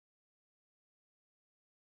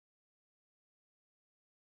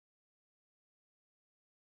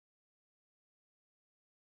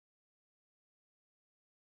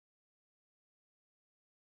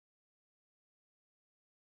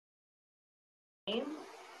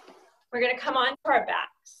We're going to come on to our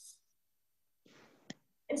backs.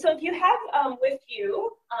 And so if you have with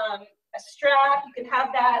you a strap, you can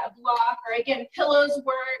have that, a block, or again, pillows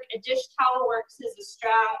work, a dish towel works as a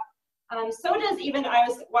strap. So does even, I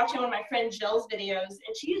was watching one of my friend Jill's videos,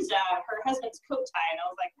 and she used her husband's coat tie, and I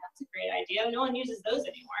was like, that's a great idea. No one uses those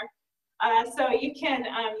anymore. So you can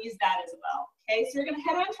use that as well. Okay, so we're going to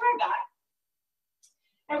head on to our back.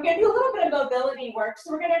 And we're going to do a little bit of mobility work.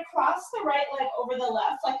 So we're going to cross the right leg over the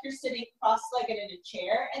left, like you're sitting cross-legged in a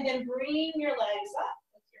chair, and then bring your legs up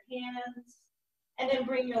with your hands, and then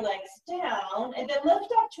bring your legs down, and then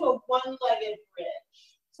lift up to a one-legged bridge.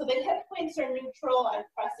 So the hip points are neutral. I'm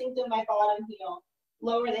pressing through my bottom heel.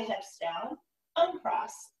 Lower the hips down,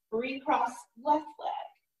 uncross, recross left leg.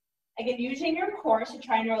 Again, using your core to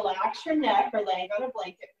try and relax your neck or laying on a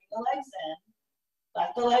blanket, bring the legs in,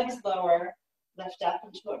 let the legs lower, lift up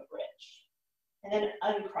into a bridge, and then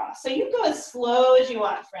uncross. So you can go as slow as you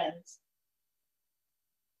want, friends.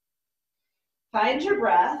 Find your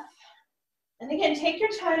breath. And again, take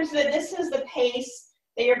your time so that this is the pace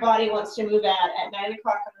that your body wants to move at 9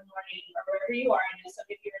 o'clock in the morning or wherever you are. I know some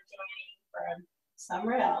of you are joining from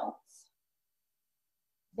somewhere else.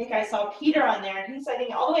 I think I saw Peter on there, and he's, I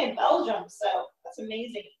think, all the way in Belgium, so that's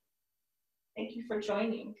amazing. Thank you for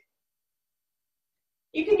joining.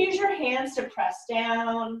 You can use your hands to press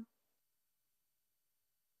down.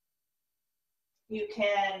 You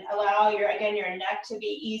can allow your neck to be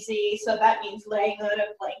easy. So that means laying on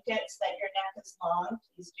a blanket so that your neck is long.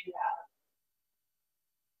 Please do that.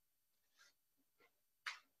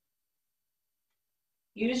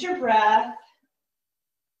 Use your breath.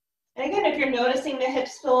 And again, if you're noticing the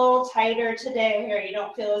hips feel a little tighter today, or you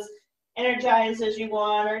don't feel as energized as you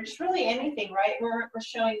want, or just really anything, right? We're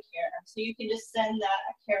showing care. So you can just send that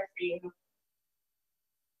a care for you,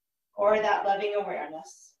 or that loving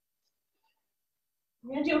awareness.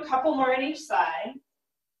 I'm going to do a couple more on each side.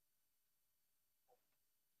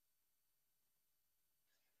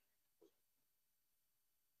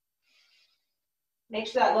 Make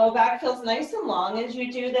sure that low back feels nice and long as you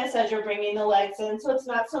do this, as you're bringing the legs in. So it's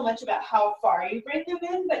not so much about how far you bring them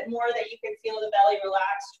in, but more that you can feel the belly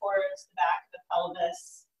relax towards the back of the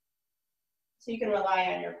pelvis. So you can rely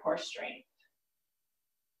on your core strength.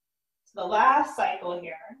 So the last cycle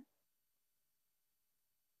here.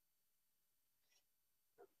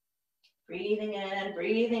 Breathing in,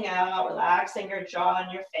 breathing out, relaxing your jaw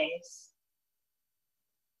and your face.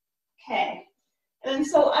 Okay. And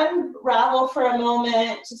so unravel for a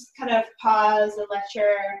moment, just kind of pause and let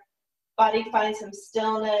your body find some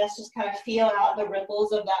stillness, just kind of feel out the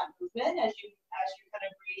ripples of that movement as you kind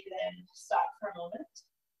of breathe in, stop for a moment.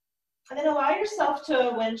 And then allow yourself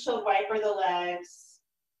to windshield wiper the legs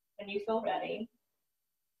when you feel ready.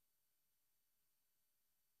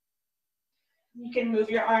 You can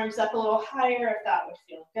move your arms up a little higher if that would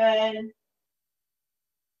feel good.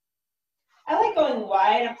 I like going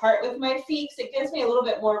wide apart with my feet because it gives me a little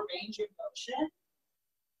bit more range of motion.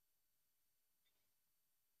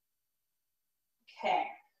 Okay.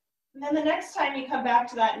 And then the next time you come back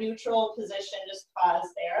to that neutral position, just pause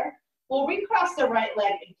there. We'll recross the right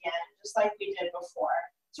leg again, just like we did before.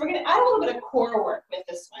 So we're going to add a little bit of core work with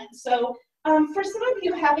this one. So for some of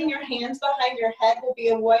you, having your hands behind your head will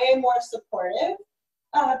be way more supportive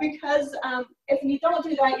because if you don't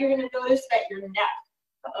do that, you're going to notice that your neck.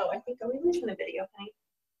 Uh-oh, I think, are we losing the video, honey?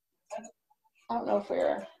 I don't know if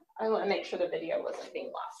I want to make sure the video wasn't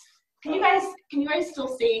being lost. Can you guys still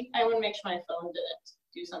see? I want to make sure my phone didn't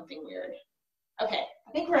do something weird. Okay,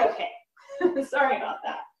 I think we're okay. Sorry about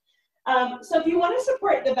that. So if you want to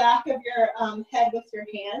support the back of your head with your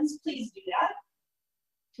hands, please do that.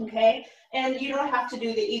 Okay, and you don't have to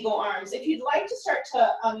do the eagle arms. If you'd like to start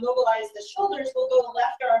to mobilize the shoulders, we'll go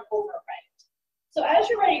left arm over right. So as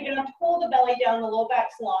you're ready, you're going to pull the belly down, the low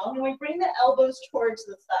back's long, and we bring the elbows towards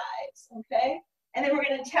the thighs, okay? And then we're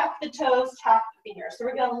going to tap the toes, tap the fingers. So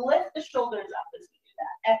we're going to lift the shoulders up as we do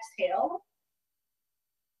that. Exhale,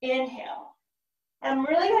 inhale. And I'm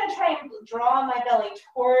really going to try and draw my belly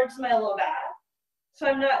towards my low back, so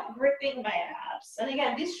I'm not gripping my abs. And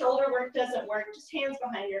again, this shoulder work doesn't work, just hands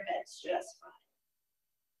behind your head's just fine.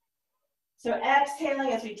 So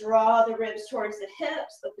exhaling as we draw the ribs towards the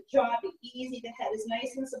hips, let the jaw be easy, the head is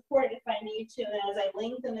nice and supported if I need to, and as I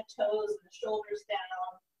lengthen the toes and the shoulders down.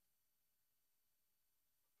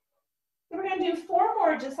 So we're going to do 4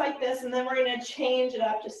 more just like this, and then we're going to change it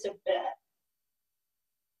up just a bit.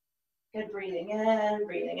 Good, breathing in,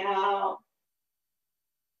 breathing out.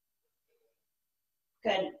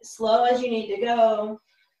 Good, slow as you need to go.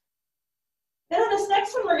 Then on this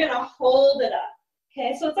next one, we're going to hold it up.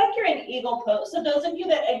 Okay, so it's like you're in eagle pose. So those of you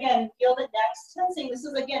that, again, feel the neck's tensing, this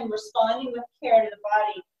is, again, responding with care to the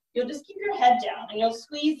body. You'll just keep your head down, and you'll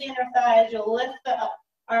squeeze the inner thighs. You'll lift the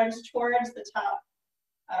arms towards the top,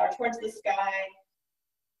 or towards the sky.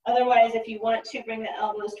 Otherwise, if you want to bring the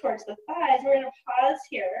elbows towards the thighs, we're going to pause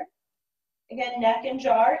here. Again, neck and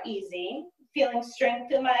jaw are easy. Feeling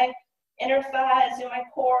strength in my inner thighs, in my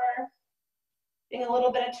core. Doing a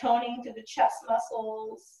little bit of toning through the chest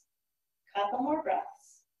muscles. Couple more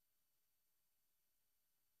breaths.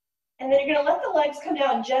 And then you're going to let the legs come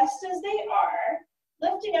down just as they are.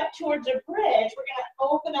 Lifting up towards a bridge, we're going to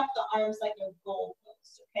open up the arms like a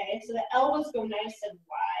goalpost, okay? So the elbows go nice and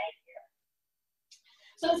wide here.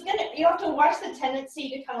 So it's you have to watch the tendency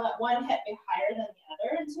to kind of let one hip be higher than the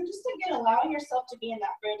other. And so just again, allowing yourself to be in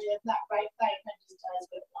that bridge if that right thigh kind of just does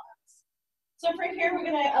what it wants. So for here, we're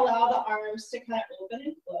going to allow the arms to kind of open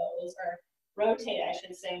and close, or rotate, I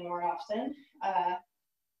should say, more often.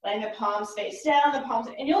 Letting the palms face down, the palms,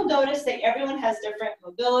 and you'll notice that everyone has different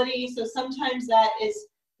mobility, so sometimes that is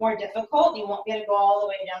more difficult. You won't be able to go all the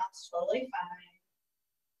way down. It's totally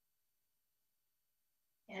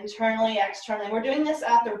fine. Internally, externally. We're doing this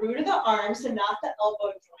at the root of the arm, so not the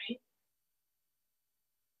elbow joint.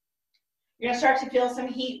 You're going to start to feel some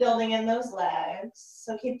heat building in those legs.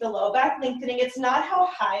 So keep the low back lengthening. It's not how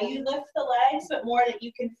high you lift the legs, but more that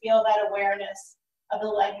you can feel that awareness of the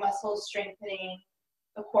leg muscles strengthening,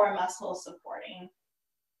 the core muscles supporting.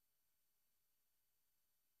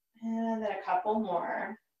 And then a couple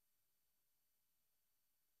more.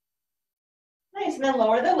 Nice, and then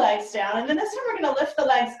lower the legs down. And then this time we're going to lift the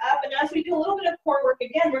legs up. And as we do a little bit of core work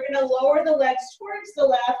again, we're going to lower the legs towards the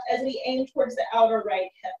left as we aim towards the outer right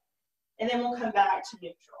hip. And then we'll come back to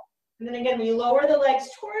neutral. And then again, we lower the legs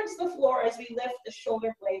towards the floor as we lift the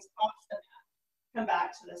shoulder blades off the mat. Come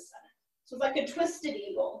back to the center. So it's like a twisted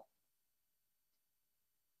eagle.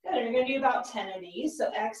 Good, and we're going to do about 10 of these.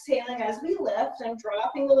 So exhaling as we lift, I'm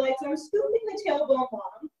dropping the legs, I'm scooping the tailbone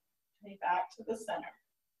long, coming back to the center.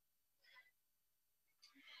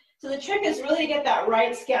 So the trick is really to get that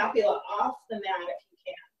right scapula off the mat if you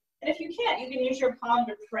can. And if you can't, you can use your palm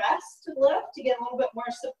to press to lift to get a little bit more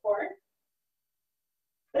support.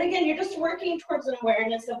 But again, you're just working towards an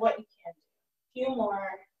awareness of what you can do. A few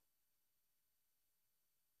more.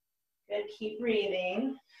 Good, keep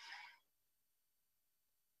breathing.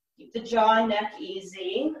 Keep the jaw and neck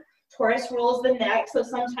easy. Taurus rules the neck, so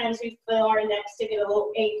sometimes we feel our necks to get a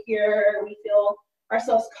little achier. We feel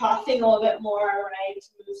ourselves coughing a little bit more, right, to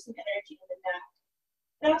move some energy in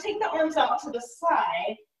the neck. Now take the arms out to the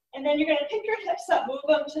side, and then you're going to pick your hips up, move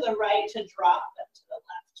them to the right to drop them to the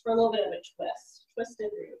left for a little bit of a twist, twisted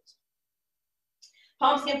root.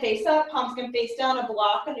 Palms can face up, palms can face down. A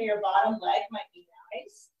block under your bottom leg might be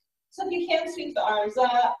nice. So if you can, sweep the arms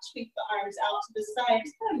up, sweep the arms out to the side,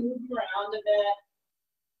 just kind of move them around a bit.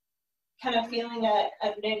 Kind of feeling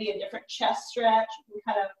maybe a different chest stretch. You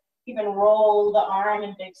can kind of even roll the arm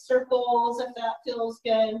in big circles if that feels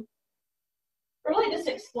good. We're really just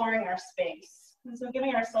exploring our space. And so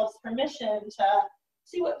giving ourselves permission to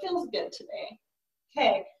see what feels good today.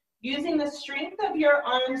 Okay, using the strength of your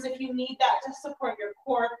arms if you need that to support your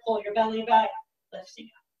core, pull your belly back, lifting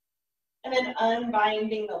up. And then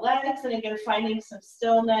unbinding the legs, and again, finding some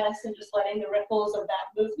stillness and just letting the ripples of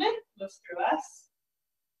that movement move through us.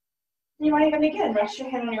 You might even, again, rest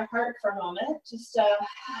your hand on your heart for a moment. Just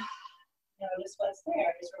notice what's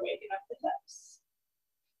there as we're waking up the hips.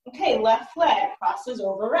 Okay, left leg crosses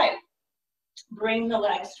over right. Bring the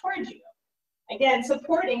legs towards you. Again,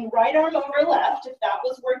 supporting right arm over left, if that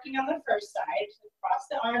was working on the first side, so cross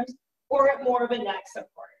the arms, or more of a neck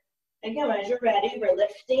support. Again, as you're ready, we're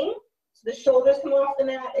lifting. So the shoulders come off the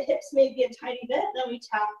mat, the hips may be a tiny bit, then we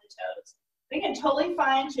tap the toes. We can totally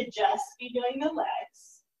fine to just be doing the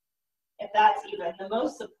legs, if that's even the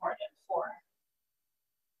most supportive for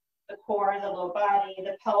the core, the low body,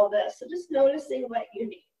 the pelvis. So just noticing what you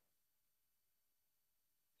need.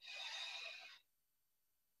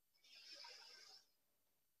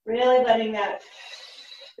 Really letting that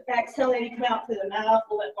exhale maybe come out through the mouth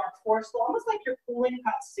a little bit more forceful, almost like you're cooling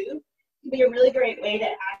hot soup. It can be a really great way to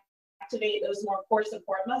activate those more core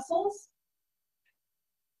support muscles.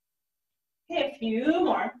 Okay, a few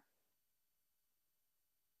more.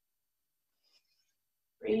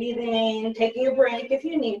 Breathing, taking a break if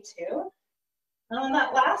you need to. And on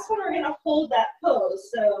that last one, we're going to hold that pose.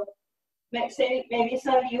 So maybe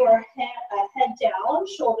some of you are head down,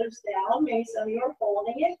 shoulders down. Maybe some of you are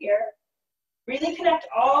holding it here. Really connect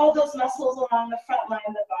all those muscles along the front line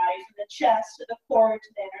of the body, from the chest to the core to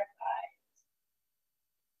the inner thighs.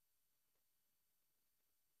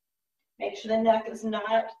 Make sure the neck is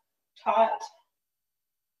not taut.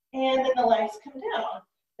 And then the legs come down.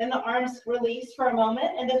 Then the arms release for a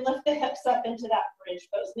moment, and then lift the hips up into that bridge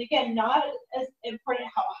pose. And again, not as important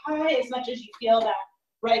how high, as much as you feel that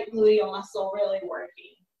right gluteal muscle really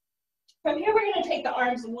working. From here, we're going to take the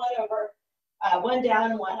arms one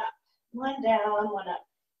down, one up. One down, one up.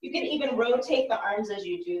 You can even rotate the arms as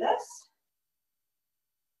you do this.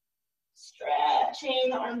 Stretching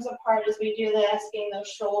the arms apart as we do this, getting those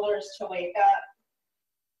shoulders to wake up.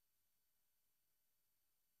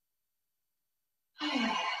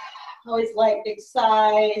 Always like big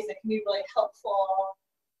sighs. It can be really helpful.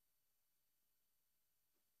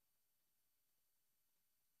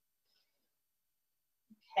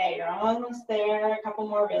 Okay, you're almost there. A couple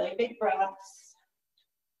more really big breaths.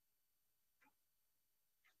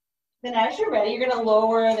 Then as you're ready, you're going to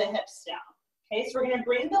lower the hips down. Okay, so we're going to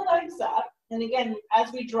bring the legs up. And again,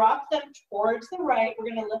 as we drop them towards the right, we're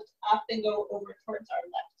going to lift up and go over towards our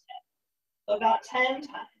left hip. So about 10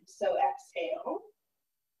 times. So exhale.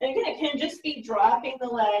 And again, it can just be dropping the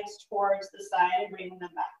legs towards the side and bringing them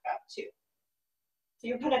back up too. So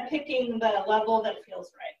you're kind of picking the level that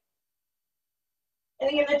feels right. And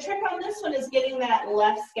again, the trick on this one is getting that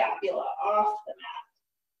left scapula off the mat.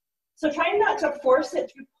 So trying not to force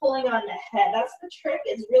it through pulling on the head. That's the trick,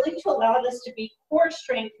 is really to allow this to be core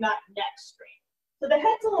strength, not neck strength. So the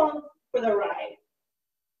head's along for the ride.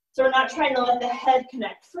 So we're not trying to let the head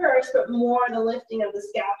connect first, but more the lifting of the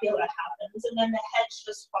scapula happens, and then the head's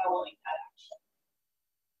just following that action.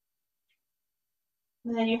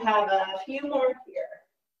 And then you have a few more here.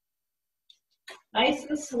 Nice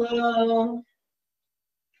and slow.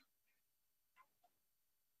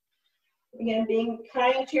 Again, being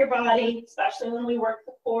kind to your body, especially when we work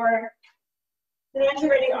the core. Then as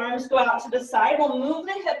you're ready, arms go out to the side. We'll move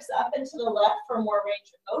the hips up and to the left for more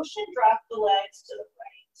range of motion. Drop the legs to the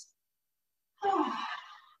right.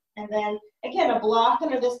 And then, again, a block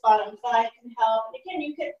under this bottom thigh can help. And again,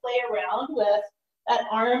 you can play around with that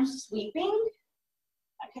arm sweeping.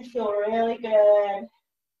 That can feel really good.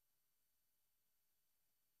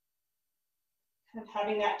 Kind of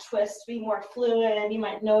having that twist be more fluid. You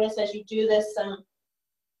might notice as you do this some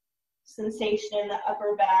sensation in the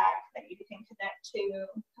upper back that you can connect to.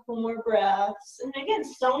 A couple more breaths. And again,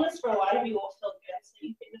 stillness for a lot of you will feel good, so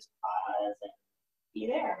you can just pause and be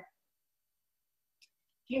there.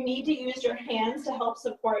 If you need to use your hands to help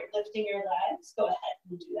support lifting your legs, go ahead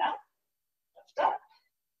and do that. Lift up.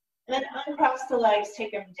 And then uncross the legs,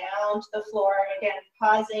 take them down to the floor. Again,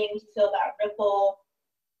 pausing to feel that ripple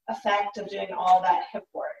effect of doing all that hip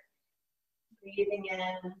work. Breathing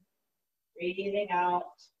in, breathing out.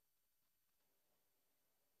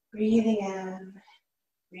 Breathing in,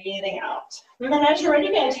 breathing out. And then as you're ready,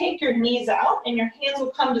 you're going to take your knees out and your hands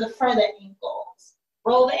will come to the front of the ankles.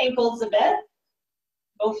 Roll the ankles a bit,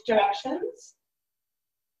 both directions.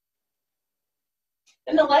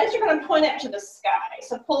 And the legs are going to point up to the sky.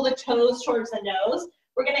 So pull the toes towards the nose.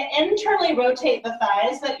 We're going to internally rotate the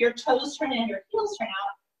thighs so that your toes turn in, your heels turn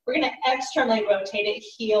out. We're going to externally rotate it,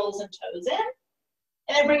 heels and toes in.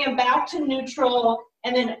 And then bring them back to neutral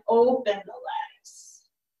and then open the legs.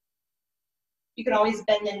 You can always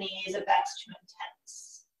bend the knees if that's too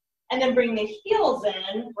intense. And then bring the heels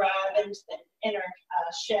in, grab into the inner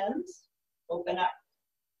shins, open up.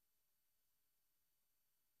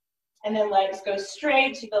 And then legs go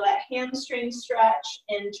straight, so you feel that hamstring stretch,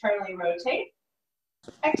 internally rotate,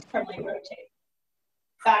 externally rotate.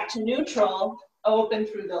 Back to neutral, open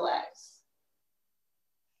through the legs.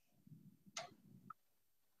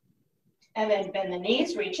 And then bend the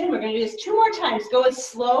knees, reach in. We're going to do this 2 more times. Go as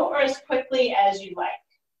slow or as quickly as you like.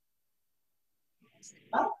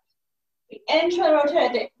 Up. We internally rotate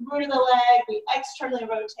at the root of the leg. We externally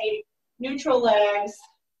rotate, neutral legs,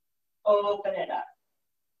 open it up.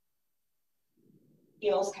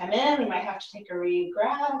 Heels come in. We might have to take a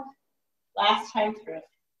re-grab. Last time through.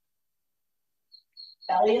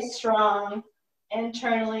 Belly is strong.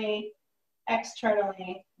 Internally,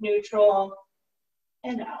 externally, neutral,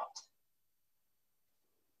 and out.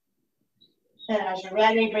 And as you're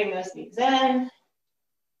ready, bring those knees in.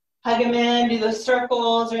 Hug them in, do those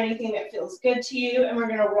circles or anything that feels good to you. And we're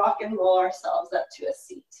going to rock and roll ourselves up to a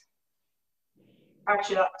seat.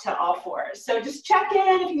 Arch it up to all fours. So just check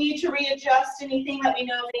in if you need to readjust anything, let me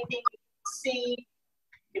know anything you can see.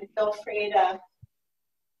 You can feel free to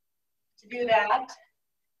do that.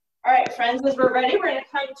 All right, friends, as we're ready, we're going to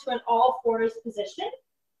come to an all fours position.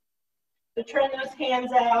 So turn those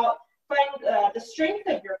hands out, find the strength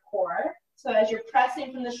of your core. So as you're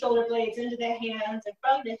pressing from the shoulder blades into the hands and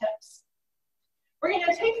from the hips, we're going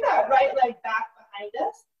to take that right leg back behind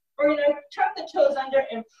us. We're going to tuck the toes under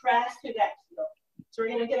and press through that heel. So we're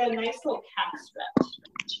gonna get a nice little calf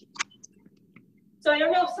stretch. So I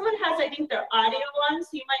don't know if someone has, I think, their audio on, so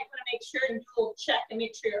you might wanna make sure and do a little check and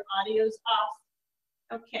make sure your audio's off.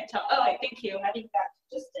 I can't tell. Oh, thank you. I think that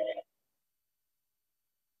just did it.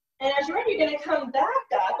 And as you're ready, you're gonna come back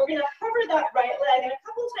up. We're gonna hover that right leg and a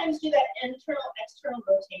couple times do that internal, external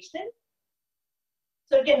rotation.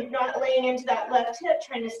 So again, not laying into that left hip,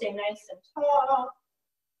 trying to stay nice and tall.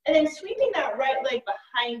 And then sweeping that right leg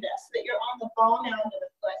behind us so that you're on the ball mound of the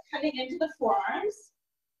foot, cutting into the forearms.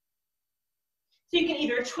 So you can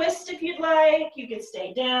either twist if you'd like, you can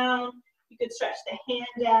stay down, you could stretch the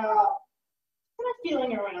hand out, kind of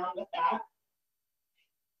feeling around with that.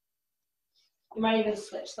 You might even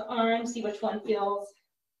switch the arms, see which one feels.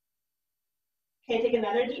 Okay, take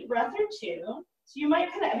another deep breath or two. So you might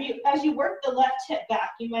kind of, as you work the left hip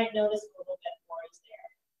back, you might notice a little bit more is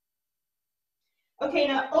there. Okay,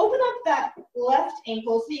 now open up that left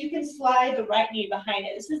ankle so you can slide the right knee behind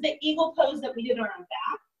it. This is the eagle pose that we did on our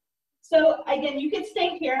back. So again, you can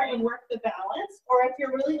stay here and work the balance, or if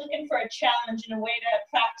you're really looking for a challenge and a way to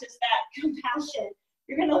practice that compassion,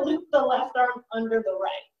 you're gonna loop the left arm under the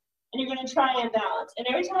right, and you're gonna try and balance. And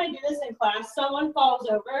every time I do this in class, someone falls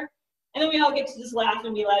over, and then we all get to just laugh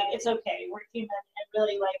and be like, it's okay, we're human, and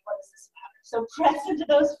really like, what does this matter? So press into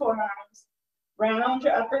those forearms, round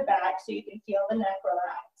your upper back so you can feel the neck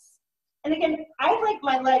relax. And again, I like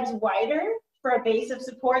my legs wider for a base of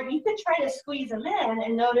support. You could try to squeeze them in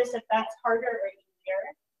and notice if that's harder or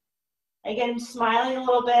easier. Again, smiling a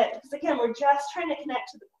little bit, because again, we're just trying to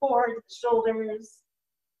connect to the core, to the shoulders.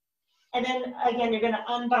 And then again, you're gonna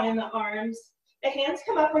unbind the arms. The hands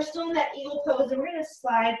come up, we're still in that eagle pose, and we're gonna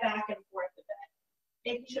slide back and forth a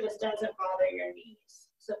bit, making sure this doesn't bother your knees.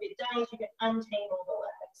 So if it does, you can untangle the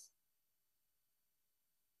legs.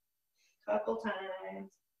 Couple times.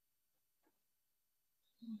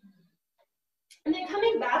 And then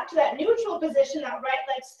coming back to that neutral position, that right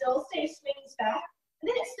leg still stays, swings back, and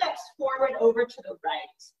then it steps forward over to the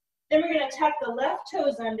right. Then we're gonna tuck the left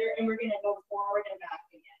toes under, and we're gonna go forward and back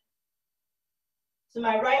again. So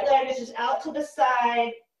my right leg is just out to the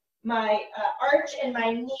side. My arch and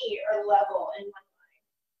my knee are level in one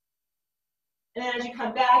line. And then as you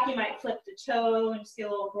come back, you might flip the toe and see a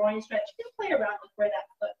little groin stretch. You can play around with where that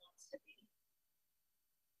foot wants to be.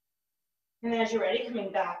 And then as you're ready,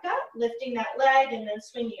 coming back up, lifting that leg and then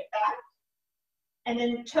swinging it back. And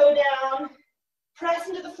then toe down, press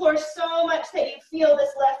into the floor so much that you feel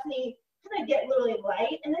this left knee kind of get really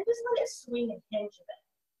light, and then just let it swing and hinge a bit.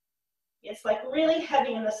 It's like really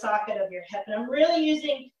heavy in the socket of your hip, and I'm really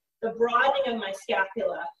using the broadening of my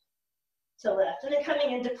scapula to lift. And then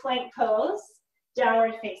coming into plank pose,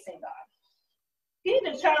 downward facing dog. If you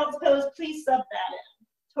need a child's pose, please sub that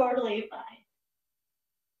in. Totally fine.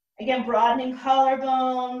 Again, broadening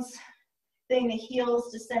collarbones, letting the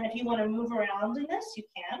heels descend. If you want to move around in this, you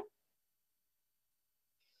can.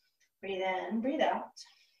 Breathe in, breathe out.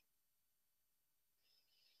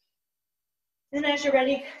 Then as you're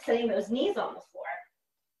ready, setting those knees on the floor.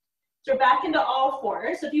 So back into all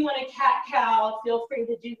fours. So if you want a cat-cow, feel free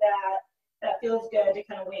to do that. That feels good to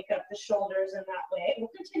kind of wake up the shoulders in that way. We'll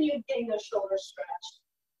continue getting those shoulders stretched.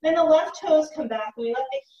 Then the left toes come back, and we let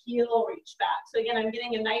the heel reach back. So again, I'm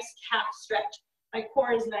getting a nice calf stretch. My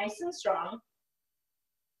core is nice and strong.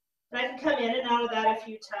 And I can come in and out of that a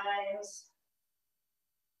few times,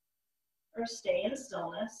 or stay in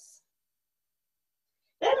stillness.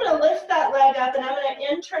 Then I'm going to lift that leg up, and I'm going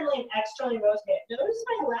to internally and externally rotate. Notice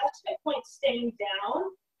my left hip point staying down.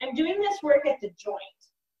 I'm doing this work at the joint.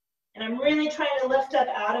 And I'm really trying to lift up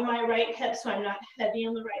out of my right hip so I'm not heavy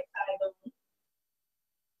on the right thigh bone.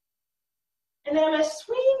 And then I'm going to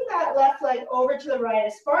swing that left leg over to the right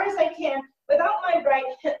as far as I can without my right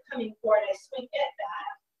hip coming forward. I swing it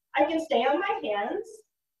back. I can stay on my hands,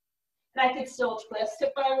 and I could still twist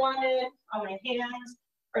if I wanted on my hands,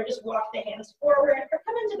 or just walk the hands forward, or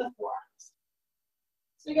come into the forearms.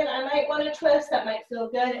 So again, I might want to twist. That might feel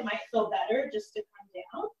good. It might feel better just to come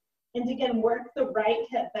down. And again, work the right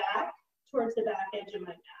hip back towards the back edge of my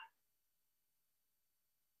mat.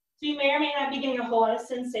 So you may or may not be getting a whole lot of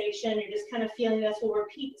sensation. You're just kind of feeling this. We'll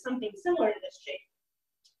repeat something similar to this shape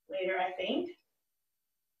later, I think.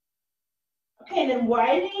 Okay, and then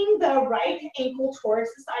widening the right ankle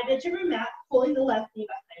towards the side edge of your mat, pulling the left knee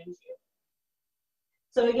behind you.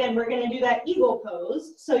 So again, we're going to do that eagle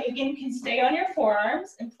pose. So you can stay on your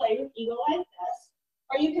forearms and play with eagle like this,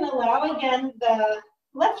 or you can allow again the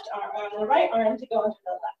left arm or the right arm to go into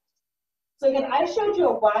the left. So again, I showed you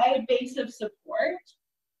a wide base of support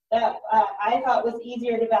that I thought was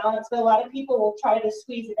easier to balance, but a lot of people will try to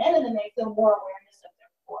squeeze it in, and then they feel more awareness of their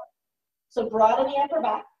core. So broaden the upper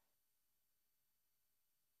back.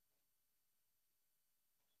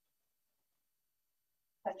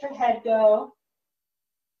 Let your head go.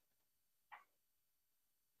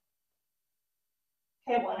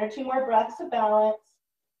 Okay, 1 or 2 more breaths of balance.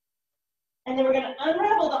 And then we're going to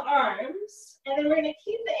unravel the arms, and then we're going to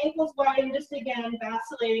keep the ankles wide and just again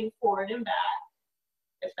vacillating forward and back,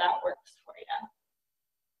 if that works for you.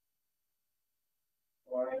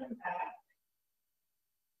 Forward and back.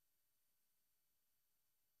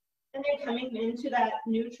 And then coming into that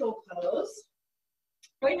neutral pose,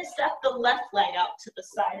 we're going to step the left leg out to the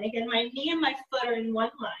side. Again, my knee and my foot are in one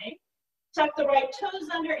line. Tuck the right toes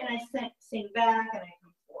under, and I sink back, and I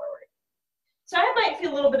come forward. So I might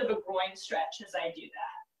feel a little bit of a groin stretch as I do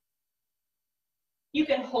that. You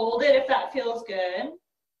can hold it if that feels good.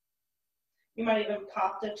 You might even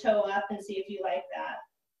pop the toe up and see if you like that.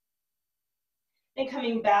 And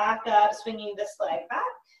coming back up, swinging this leg back.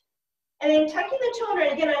 And then tucking the toe under.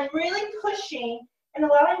 Again, I'm really pushing and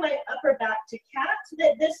allowing my upper back to cat so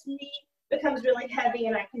that this knee becomes really heavy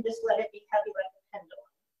and I can just let it be heavy like a pendulum.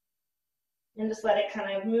 And just let it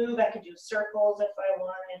kind of move. I could do circles if I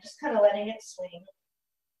want, and just kind of letting it swing.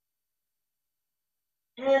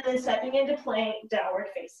 And then stepping into plank, downward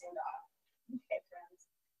facing dog. Okay,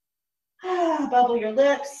 friends. Bubble your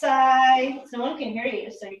lips, sigh. So no one can hear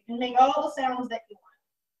you, so you can make all the sounds that you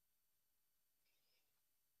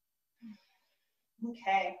want.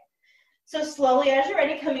 Okay. So slowly, as you're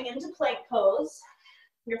ready, coming into plank pose.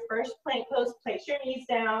 Your first plank pose, place your knees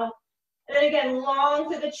down. And then again, long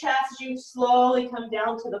through the chest as you slowly come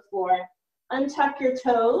down to the floor. Untuck your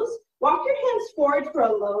toes. Walk your hands forward for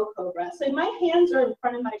a low cobra. So my hands are in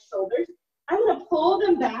front of my shoulders. I'm going to pull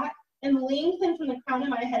them back and lengthen from the crown of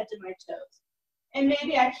my head to my toes. And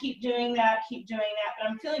maybe I keep doing that, but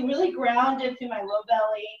I'm feeling really grounded through my low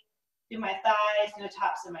belly, through my thighs, through the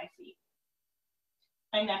tops of my feet.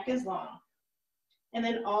 My neck is long. And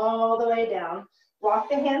then all the way down. Walk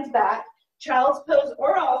the hands back. Child's pose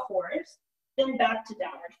or all fours, then back to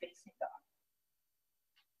downward facing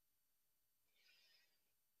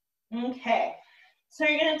dog. Okay, so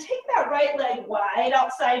you're going to take that right leg wide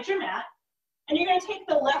outside your mat, and you're going to take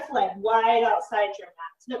the left leg wide outside your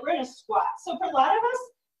mat, so that we're going to squat. So for a lot of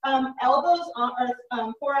us, elbows on,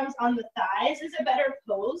 or forearms on the thighs is a better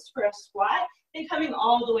pose for a squat than coming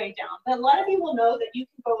all the way down. But a lot of you will know that you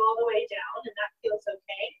can go all the way down, and that feels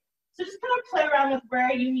okay. So just kind of play around with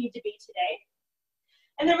where you need to be today.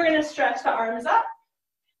 And then we're going to stretch the arms up,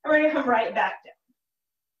 and we're going to come right back down.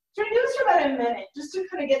 So we're going to do this for about a minute, just to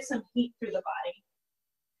kind of get some heat through the body.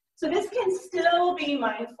 So this can still be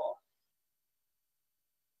mindful.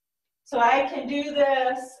 So I can do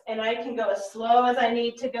this, and I can go as slow as I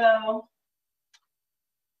need to go.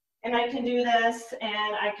 And I can do this,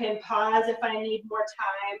 and I can pause if I need more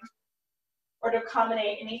time, or to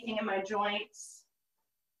accommodate anything in my joints.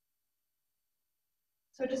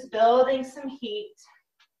 So just building some heat.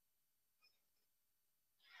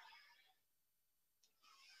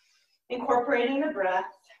 Incorporating the breath.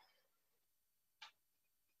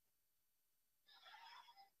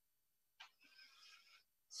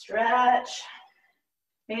 Stretch.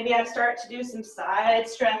 Maybe I start to do some side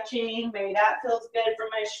stretching. Maybe that feels good for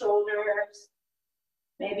my shoulders.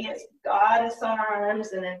 Maybe it's goddess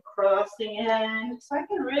arms and then crossing in. So I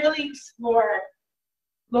can really explore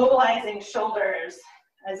mobilizing shoulders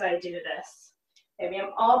as I do this. Maybe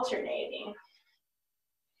I'm alternating.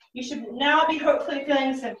 You should now be hopefully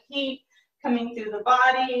feeling some heat coming through the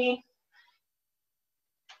body.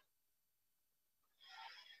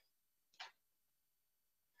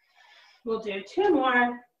 We'll do 2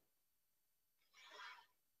 more.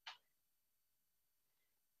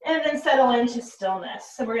 And then settle into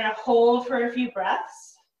stillness. So we're going to hold for a few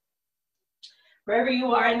breaths. Wherever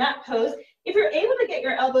you are in that pose, if you're able to get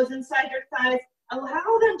your elbows inside your thighs,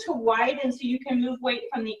 allow them to widen so you can move weight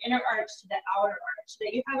from the inner arch to the outer arch so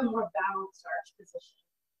that you have a more balanced arch position.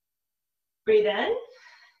 Breathe in,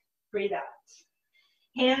 breathe out.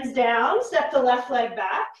 Hands down, step the left leg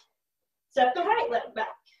back, step the right leg back.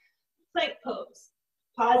 Plank pose.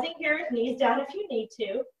 Pausing here, knees down if you need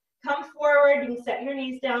to. Come forward, you can set your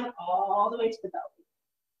knees down all the way to the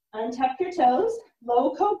belly. Untuck your toes,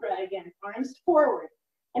 low cobra again, arms forward.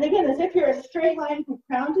 And again, as if you're a straight line from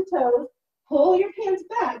crown to toes, pull your hands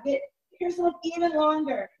back, get yourself even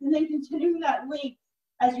longer, and then continue that length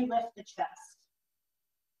as you lift the chest.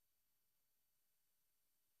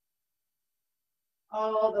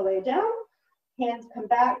 All the way down, hands come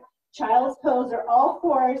back, child's pose or all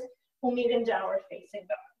fours, we'll meet in downward facing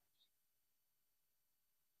dog.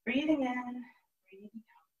 Breathing in, breathing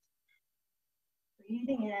out.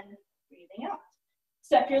 Breathing in, breathing out.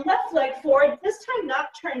 Step your left leg forward, this time not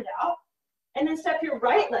turned out. and then step your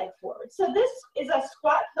right leg forward. So this is a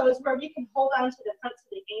squat pose where you can hold on to the fronts of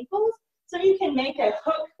the ankles. So you can make a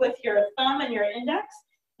hook with your thumb and your index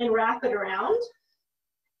and wrap it around.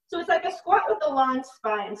 So it's like a squat with a long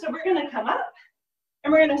spine. So we're gonna come up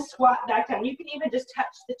and we're gonna squat back down. You can even just touch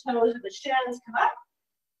the toes or the shins, come up,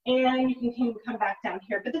 and you can come back down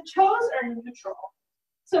here. But the toes are neutral.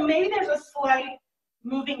 So maybe there's a slight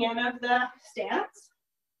moving in of the stance.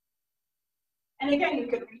 And again, you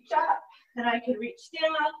could reach up, and I could reach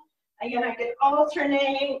down. Again, I could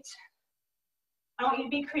alternate. I want you to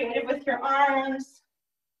be creative with your arms.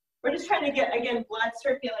 We're just trying to get, again, blood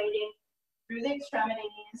circulating through the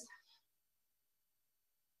extremities.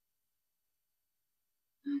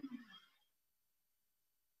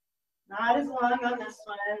 Not as long on this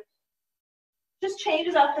one. Just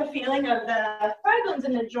changes up the feeling of the thigh bones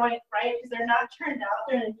in the joint, right? Because they're not turned out,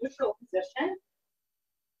 they're in a neutral position.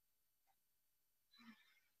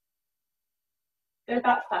 There's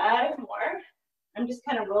about 5 more. I'm just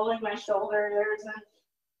kind of rolling my shoulders and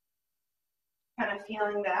kind of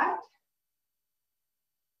feeling that.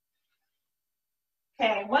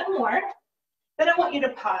 Okay, 1 more. Then I want you to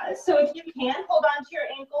pause. So if you can, hold on to your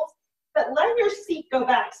ankles, but let your seat go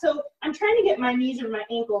back. So I'm trying to get my knees or my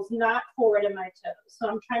ankles not forward in my toes. So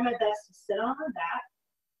I'm trying my best to sit on my back.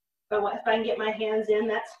 But if I can get my hands in,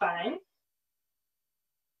 that's fine.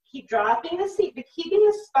 Keep dropping the seat, but keeping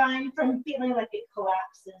the spine from feeling like it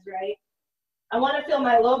collapses, right? I want to feel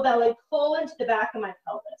my low belly pull into the back of my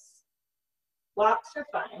pelvis. Blocks are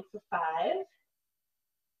fine for 5,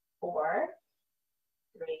 4,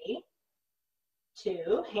 3,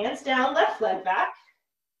 2, hands down, left leg back,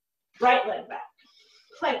 right leg back.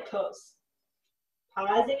 Plank pose.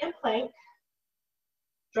 Pausing and plank.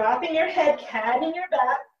 Dropping your head, cat in your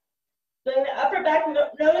back. Doing the upper back,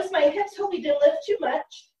 notice my hips hopefully didn't lift too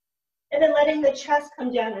much. And then letting the chest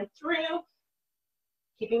come down and through.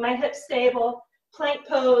 Keeping my hips stable. Plank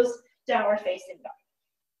pose, downward facing dog.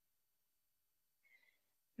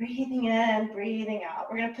 Breathing in, breathing out.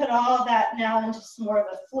 We're going to put all that now into some more of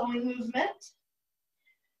a flowing movement.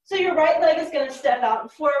 So your right leg is going to step out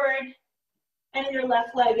and forward, and your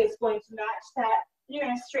left leg is going to match that. You're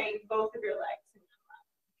going to straighten both of your legs and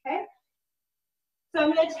come up, okay? So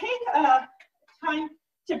I'm going to take time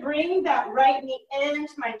to bring that right knee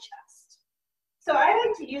into my chest. So I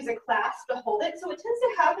like to use a clasp to hold it. So what tends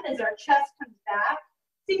to happen is our chest comes back.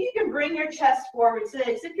 See if you can bring your chest forward so that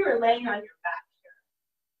it's as if you were laying on your back here.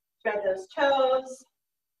 Spread those toes.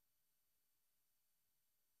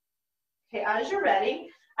 Okay, as you're ready,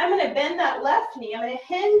 I'm going to bend that left knee. I'm going to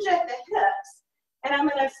hinge at the hips, and I'm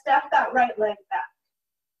going to step that right leg back.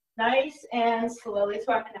 Nice and slowly,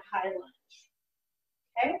 so I'm in a high lunge.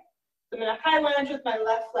 Okay? So I'm in a high lunge with my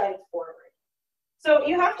left leg forward. So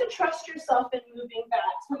you have to trust yourself in moving back.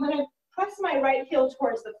 So I'm going to press my right heel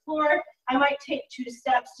towards the floor. I might take 2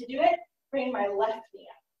 steps to do it. Bring my left knee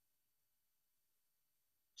up.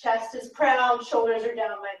 Chest is proud, shoulders are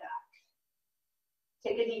down my back.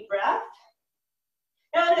 Take a deep breath.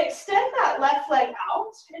 Now I'm going to extend that left leg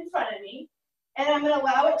out in front of me, and I'm going to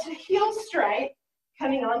allow it to heel straight,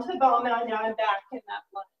 coming onto the ball mound, down and back in that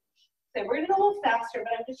lunge. Okay, we're going to go a little faster,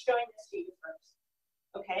 but I'm just showing this to you first.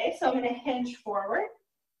 Okay, so I'm going to hinge forward,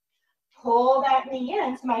 pull that knee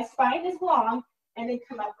in so my spine is long, and then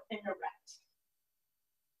come up in erect.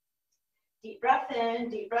 Deep breath in,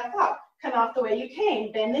 deep breath out. Come out the way you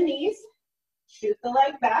came. Bend the knees, shoot the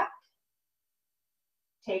leg back.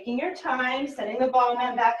 Taking your time, sending the ball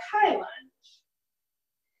mat back, high lunge.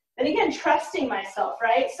 And again, trusting myself,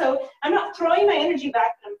 right? So I'm not throwing my energy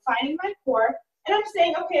back, but I'm finding my core, and I'm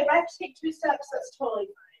saying, okay, if I have to take 2 steps, that's totally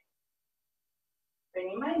fine.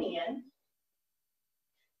 Bringing my knee in,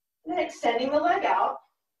 and then extending the leg out,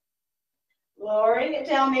 lowering it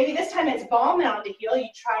down. Maybe this time it's ball mound to heel. You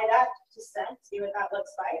try that descent, see what that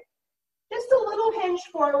looks like. Just a little hinge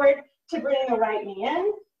forward to bring the right knee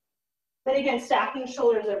in. Then again, stacking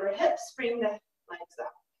shoulders over hips, bring the legs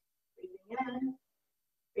up. Breathing in,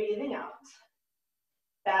 breathing out.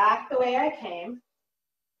 Back the way I came.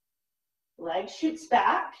 Leg shoots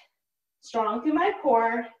back, strong through my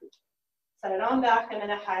core. Set it on back, I'm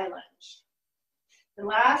in a high lunge. And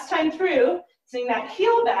last time through, sending that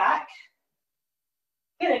heel back.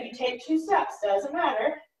 Again, if you take 2 steps, doesn't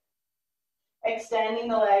matter. Extending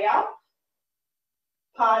the leg out.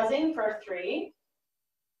 Pausing for 3.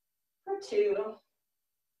 For 2,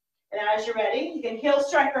 and as you're ready, you can heel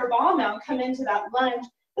strike or ball mount, come into that lunge.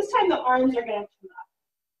 This time the arms are going to come up.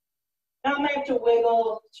 Now I might have to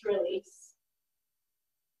wiggle to release.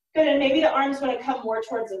 Good, and maybe the arms want to come more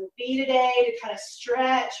towards the V today to kind of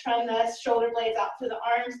stretch from the shoulder blades out to the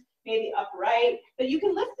arms. maybe upright, but you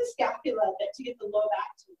can lift the scapula a bit to get the low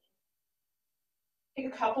back to me.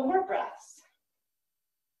 Take a couple more breaths.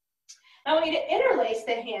 Now I want you to interlace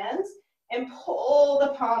the hands and pull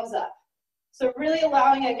the palms up. So really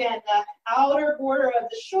allowing, again, the outer border of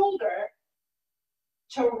the shoulder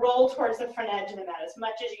to roll towards the front edge of the mat as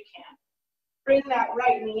much as you can. Bring that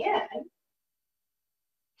right knee in.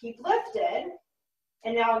 Keep lifted.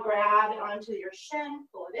 And now grab it onto your shin,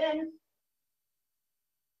 pull it in.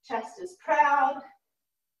 Chest is proud.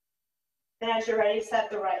 Then as you're ready, set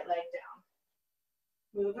the right leg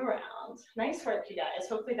down. Move around. Nice work, you guys.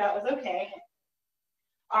 Hopefully that was okay.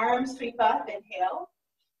 Arms sweep up, inhale.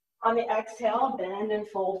 On the exhale, bend and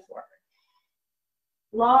fold forward.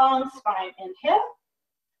 Long spine, inhale.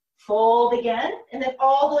 Fold again, and then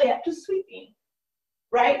all the way up to sweeping.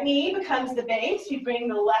 Right knee becomes the base. You bring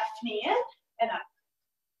the left knee in and up.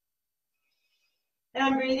 And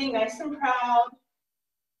I'm breathing nice and proud.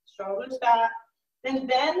 Shoulders back. Then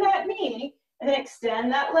bend that knee and then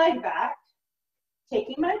extend that leg back.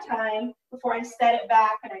 Taking my time before I set it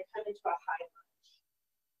back and I come into a high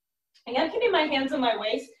lunge. Again, keeping my hands on my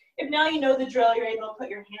waist. If now you know the drill, you're able to put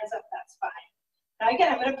your hands up, that's fine. Now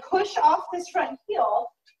again, I'm going to push off this front heel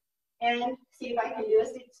and see if I can do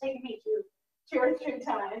this. It's taking me through 2 or 3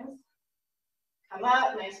 times. Come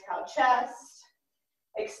up, nice proud chest.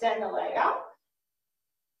 Extend the leg out.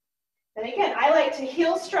 Then again, I like to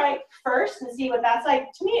heel strike first and see what that's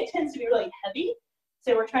like. To me, it tends to be really heavy,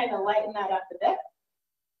 so we're trying to lighten that up a bit.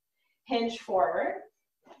 Hinge forward,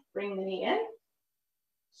 bring the knee in,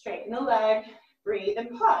 straighten the leg, breathe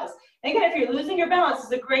and pause. And again, if you're losing your balance,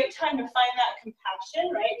 it's a great time to find that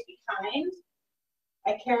compassion, right? To be kind.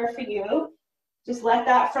 I care for you. Just let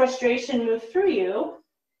that frustration move through you,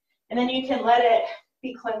 and then you can let it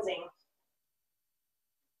be cleansing.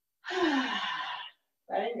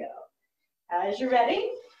 Let it go. As you're ready,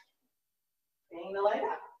 bring the leg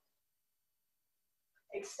up.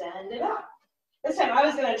 Extend it out. This time I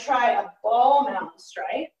was going to try a ball mountain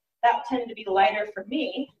strike. That tended to be lighter for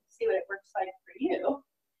me. See what it works like for you.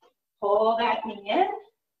 Pull that knee in,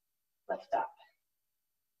 lift up.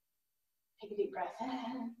 Take a deep breath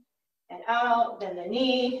in and out. Bend the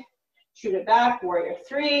knee, shoot it back, warrior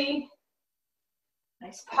 3.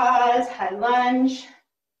 Nice pause, high lunge.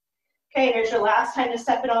 Okay, here's your last time to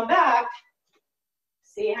step it on back.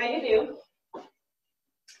 See how you do.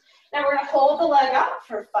 Now we're going to hold the leg up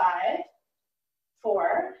for 5,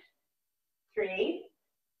 4, 3,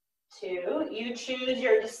 2. You choose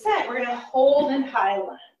your descent. We're going to hold in high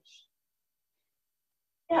lunge.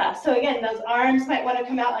 Yeah, so again, those arms might want to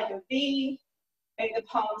come out like a V. Make the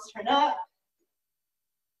palms turn up.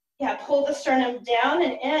 Yeah, pull the sternum down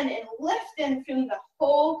and in and lift in, feeling the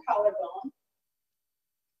whole collarbone.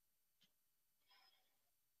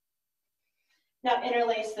 Now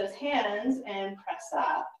interlace those hands and press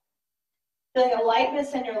up. Feeling a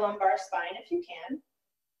lightness in your lumbar spine if you can.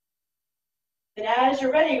 Then as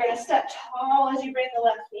you're ready, you're going to step tall as you bring the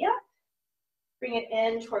left knee up. Bring it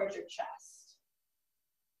in towards your chest.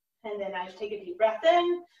 And then as you take a deep breath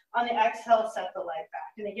in, on the exhale, set the leg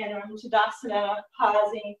back. And again, I'm in Tadasana,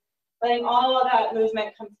 pausing, letting all of that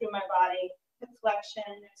movement come through my body. Flexion,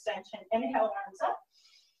 extension, inhale, arms up.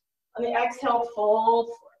 On the exhale, fold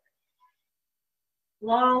forward.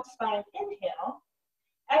 Long spine, inhale.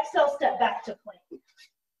 Exhale, step back to plank.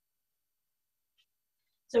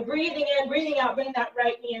 So breathing in, breathing out, bring that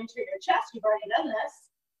right knee into your chest. You've already done this.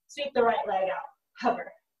 Sweep the right leg out,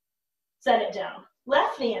 hover. Set it down.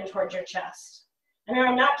 Left knee in towards your chest. And here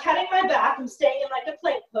I'm not cutting my back. I'm staying in like a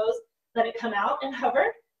plank pose. Let it come out and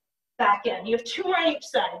hover. Back in. You have 2 more on each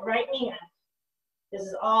side. Right knee in. This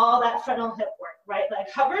is all that frontal hip work. Right leg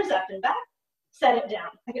hovers up and back. Set it down.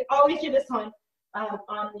 I can always do this on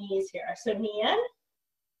knees here. So knee in.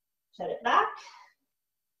 Set it back.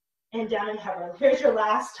 And down and hover. Here's your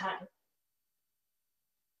last time.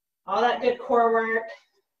 All that good core work.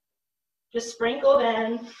 Just sprinkled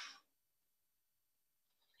in.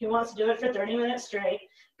 Who wants to do it for 30 minutes straight?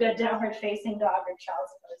 Good downward facing dog or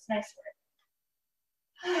child's pose. Nice work.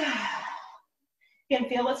 You can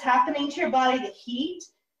feel what's happening to your body, the heat.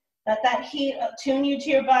 Let that heat attune you to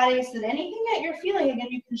your body so that anything that you're feeling, again,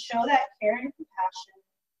 you can show that care and compassion.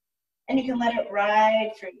 And you can let it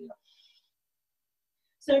ride through you.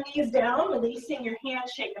 So knees down, releasing your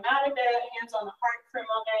hands, shake them out a bit, hands on the heart for a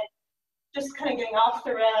moment. Just kind of getting off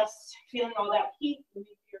the wrist, feeling all that heat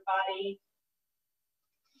moving through your body.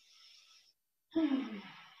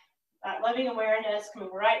 That loving awareness coming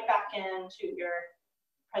right back into your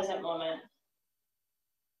present moment.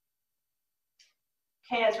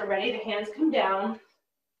 Okay, as we're ready, the hands come down.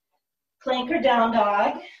 Plank or down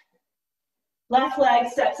dog. Left leg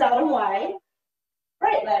steps out and wide.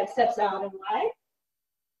 Right leg steps out and wide.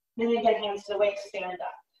 And then again, hands to the waist, stand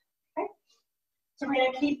up. Okay? So we're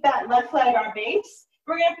going to keep that left leg our base.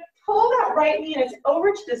 We're going to pull that right knee and it's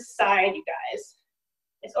over to the side, you guys.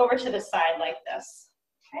 It's over to the side like this.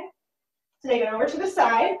 Okay? So take it over to the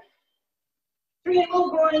side. We're going to go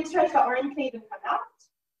groin stretch. The arm can even come out.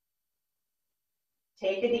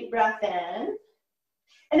 Take a deep breath in.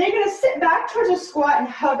 And then you're going to sit back towards a squat and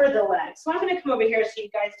hover the leg. So I'm going to come over here so you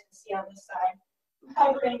guys can see on this side. I'm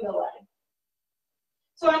hovering the leg.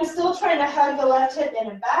 So I'm still trying to hug the left hip in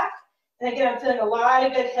and back. And again, I'm feeling a lot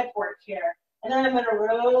of good hip work here. And then I'm going to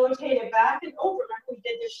rotate it back and over. Remember, we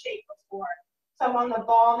did this shape before. So I'm on the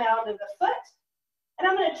ball mound of the foot. And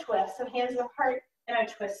I'm going to twist. So hands to the heart, and I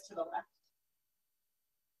twist to the left.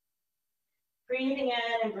 Breathing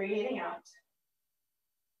in and breathing out.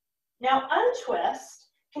 Now untwist.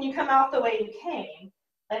 Can you come out the way you came?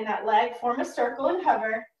 Letting that leg form a circle and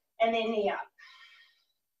hover, and then knee up.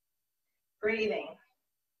 Breathing.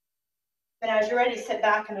 Then as you're ready, sit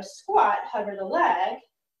back in a squat, hover the leg,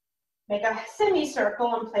 make a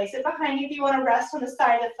semicircle and place it behind you. If you want to rest on the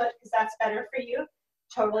side of the foot because that's better for you,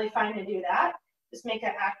 totally fine to do that. Just make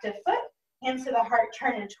an active foot, hands to the heart,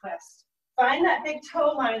 turn and twist. Find that big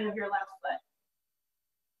toe line of your left foot.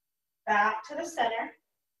 Back to the center.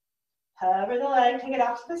 Hover the leg, take it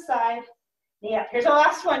out to the side. Knee up. Here's our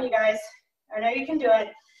last one, you guys. I know you can do it.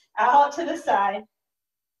 Out to the side.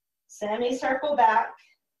 Semicircle back.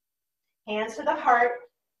 Hands to the heart.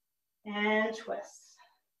 And twist.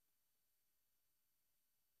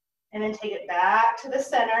 And then take it back to the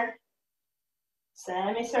center.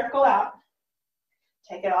 Semicircle out.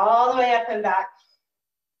 Take it all the way up and back.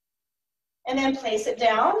 And then place it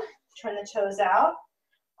down. Turn the toes out.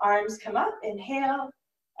 Arms come up. Inhale.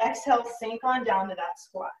 Exhale, sink on down to that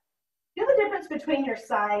squat. Feel the difference between your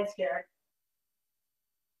sides here.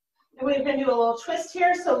 And we're going to do a little twist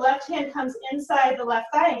here. So left hand comes inside the left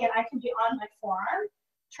thigh. Again, I can be on my forearm.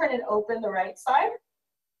 Turn and open the right side.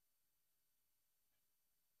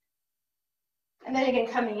 And then again,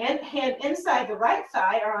 coming in, hand inside the right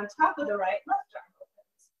thigh or on top of the right, left arm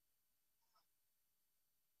opens.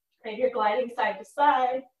 Maybe you're gliding side to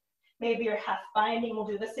side. Maybe you're half binding. We'll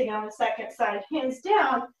do this again on the second side. Hands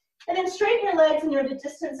down. And then straighten your legs and you're at the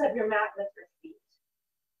distance of your mat with your feet.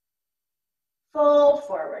 Fold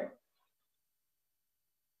forward.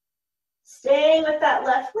 Staying with that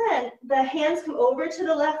left leg. The hands come over to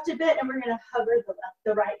the left a bit and we're going to hover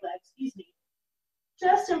the right leg,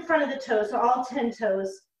 just in front of the toes. So all 10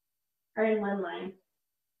 toes are in one line.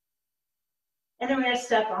 And then we're going to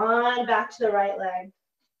step on back to the right leg.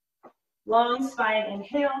 Long spine,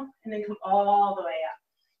 inhale, and then come all the way up.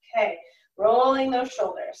 Okay, rolling those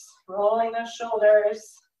shoulders, rolling those shoulders.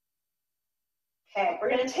 Okay,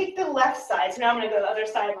 we're going to take the left side. So now I'm going to go to the other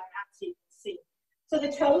side of my mat so you can see. So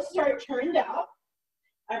the toes start turned out.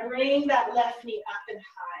 I bring that left knee up and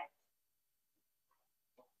high.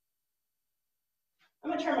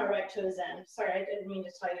 I'm going to turn my right toes in. Sorry, I didn't mean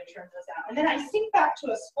to tell you to turn those out. And then I sink back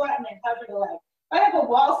to a squat and I hover the leg. If I have a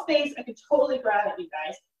wall space, I can totally grab it, you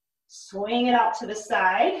guys. Swing it out to the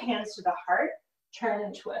side, hands to the heart, turn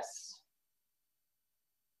and twist.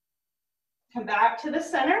 Come back to the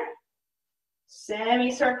center,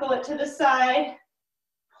 semicircle it to the side,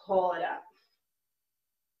 pull it up.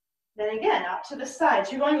 Then again, out to the side.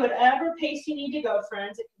 So you're going whatever pace you need to go,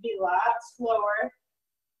 friends. It can be a lot slower.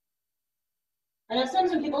 I know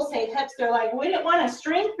sometimes when people say hips, they're like, we didn't want to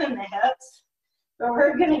strengthen the hips, but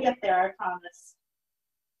we're going to get there, I promise.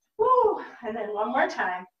 Woo! And then one more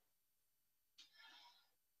time.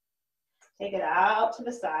 Take it out to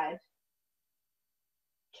the side.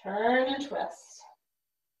 Turn and twist.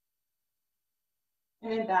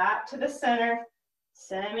 And then back to the center.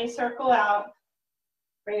 Semicircle out.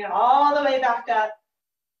 Bring it all the way back up.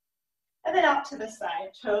 And then out to the side.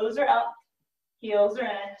 Toes are up. Heels are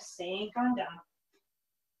in. Sink on down.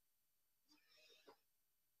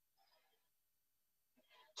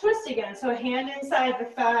 Twist again. So hand inside the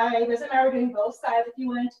thigh. It doesn't matter doing both sides. If you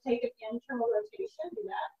wanted to take an internal rotation, do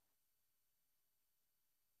that.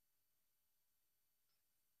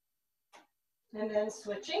 And then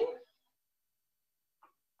switching.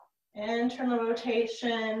 Internal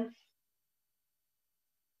rotation.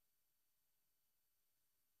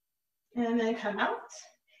 And then come out.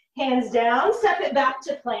 Hands down, step it back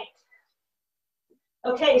to plank.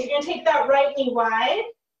 Okay, so you're gonna take that right knee wide,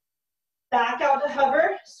 back out to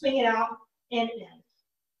hover, swing it out and in.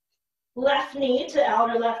 Left knee to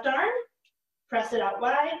outer left arm, press it out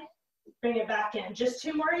wide, bring it back in. Just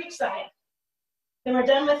 2 more each side. Then we're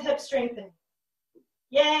done with hip strengthening.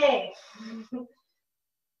 Yay!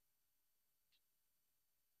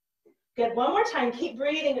 Good, one more time, keep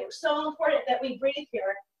breathing. It's so important that we breathe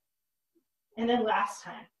here. And then last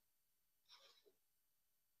time.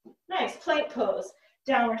 Nice, plank pose,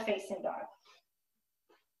 downward facing dog.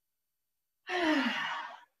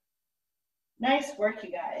 Nice work,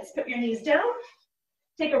 you guys. Put your knees down.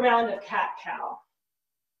 Take a round of cat-cow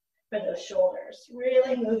for those shoulders,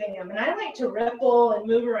 really moving them. And I like to ripple and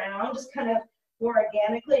move around, just kind of more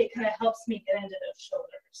organically. It kind of helps me get into those shoulders.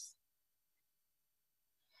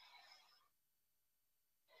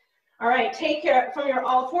 All right, from your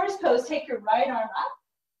all fours pose, take your right arm up.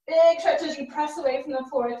 Big stretch as you press away from the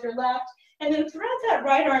floor with your left. And then thread that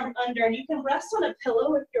right arm under. You can rest on a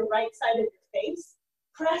pillow with your right side of your face.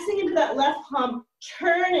 Pressing into that left palm,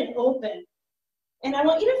 turn and open. And I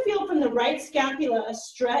want you to feel from the right scapula a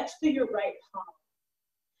stretch through your right palm.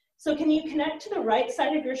 So can you connect to the right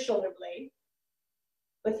side of your shoulder blade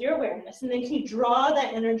with your awareness? And then can you draw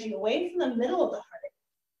that energy away from the middle of the heart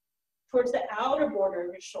towards the outer border of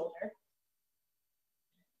your shoulder,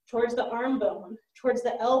 towards the arm bone, towards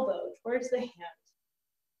the elbow, towards the hand.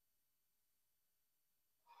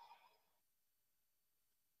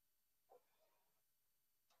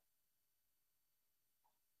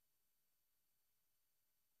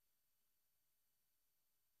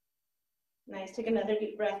 Nice, take another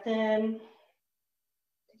deep breath in.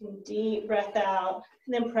 Take a deep breath out,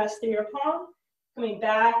 and then press through your palm, coming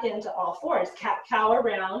back into all fours. Cat-cow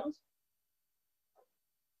around.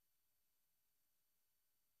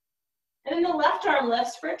 And then the left arm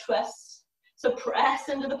lifts for a twist. So press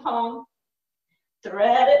into the palm,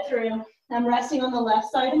 thread it through. I'm resting on the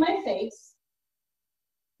left side of my face.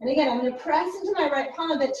 And again, I'm going to press into my right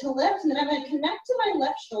palm a bit to lift, and then I'm going to connect to my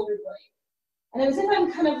left shoulder blade. And as if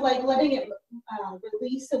I'm kind of like letting it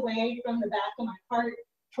release away from the back of my heart,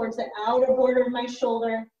 towards the outer border of my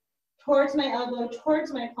shoulder, towards my elbow,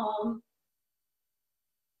 towards my palm.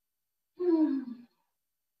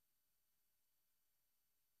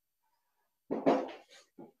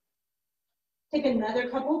 Take another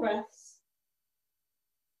couple breaths.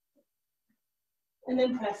 And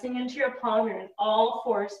then pressing into your palm, you're in all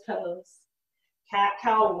fours pose.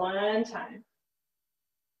 Cat-cow one time.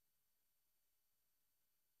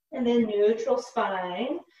 And then neutral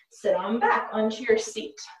spine, sit on back onto your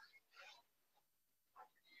seat.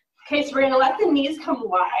 Okay, so we're gonna let the knees come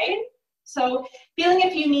wide. So feeling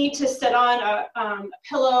if you need to sit on a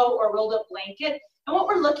pillow or rolled up blanket. And what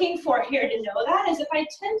we're looking for here to know that is if I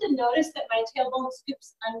tend to notice that my tailbone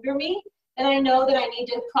scoops under me, then I know that I need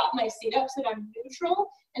to prop my seat up so that I'm neutral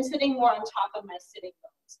and sitting more on top of my sitting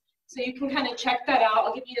bones. So you can kind of check that out.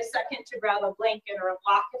 I'll give you a second to grab a blanket or a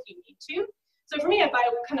block if you need to. So for me, if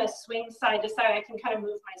I kind of swing side to side, I can kind of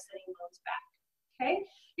move my sitting bones back, okay?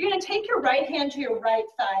 You're gonna take your right hand to your right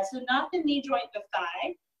thigh, so not the knee joint, the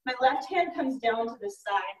thigh. My left hand comes down to the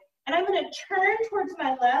side, and I'm gonna turn towards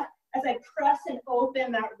my left as I press and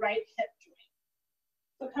open that right hip joint.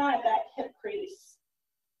 So kind of like that hip crease.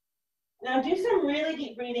 Now do some really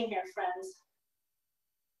deep breathing here, friends.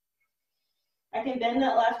 I can bend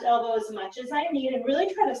that left elbow as much as I need and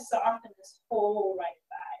really try to soften this whole right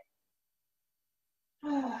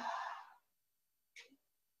thigh.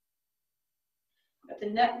 Let the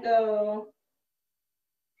neck go.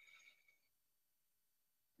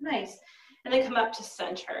 Nice. And then come up to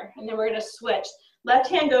center. And then we're going to switch. Left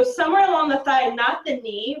hand goes somewhere along the thigh, not the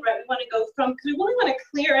knee, right? We want to go from, because we really want to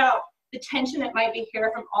clear out the tension that might be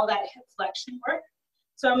here from all that hip flexion work.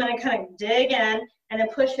 So I'm going to kind of dig in and then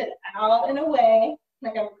push it out and away,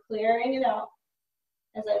 like I'm clearing it out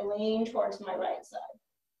as I lean towards my right side.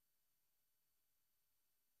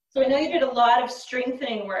 So I know you did a lot of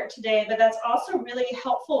strengthening work today, but that's also really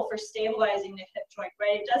helpful for stabilizing the hip joint,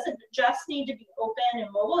 right? It doesn't just need to be open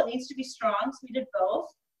and mobile, it needs to be strong. So we did both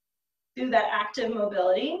through that active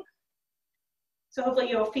mobility. So hopefully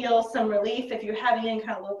you'll feel some relief if you're having any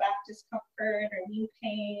kind of low back discomfort or knee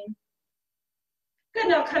pain. Good,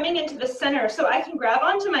 now coming into the center. So I can grab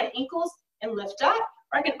onto my ankles and lift up,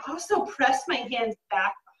 or I can also press my hands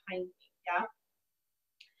back behind me, yeah?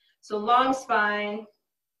 So long spine.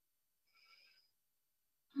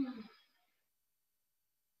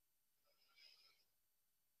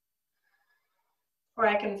 Or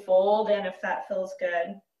I can fold in if that feels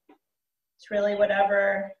good. It's really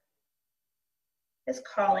whatever is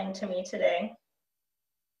calling to me today.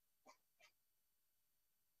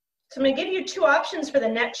 So I'm going to give you two options for the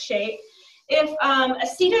neck shape. If a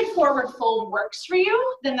seated forward fold works for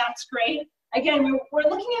you, then that's great. Again, we're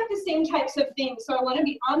looking at the same types of things. So I want to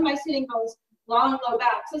be on my sitting bones, long, low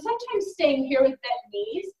back. So sometimes staying here with bent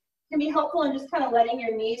knees can be helpful and just kind of letting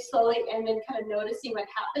your knees slowly and then kind of noticing what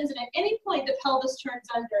happens. And at any point the pelvis turns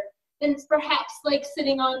under, then perhaps like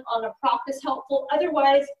sitting on a prop is helpful.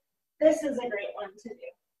 Otherwise, this is a great one to do,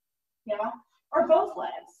 yeah? Or both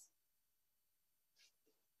legs.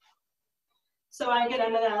 So I'm gonna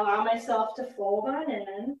allow myself to fold on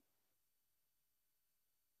in.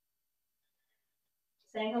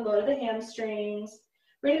 Saying hello to the hamstrings.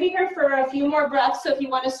 We're gonna be here for a few more breaths, so if you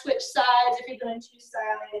wanna switch sides, if you're doing two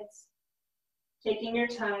sides, taking your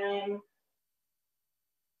time.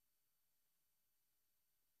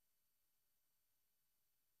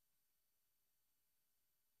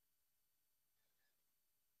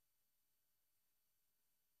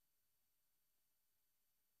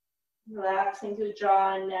 Relaxing through the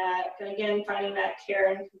jaw and neck, and again, finding that care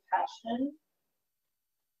and compassion.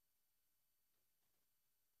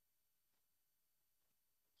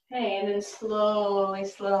 Okay, and then slowly,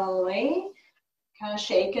 slowly, kind of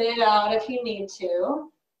shaking it out if you need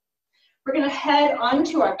to. We're gonna head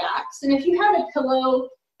onto our backs, and if you have a pillow,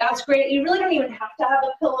 that's great. You really don't even have to have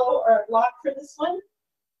a pillow or a block for this one.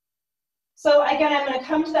 So again, I'm gonna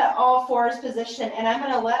come to that all fours position, and I'm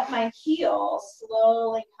gonna let my heel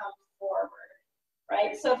slowly come forward,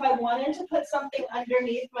 right? So if I wanted to put something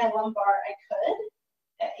underneath my lumbar, I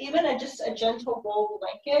could. Even just a gentle wool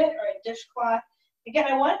blanket or a dishcloth. Again,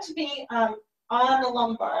 I want it to be on the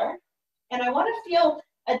lumbar, and I want to feel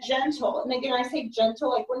a gentle, and again, I say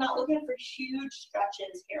gentle, like we're not looking for huge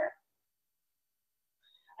stretches here.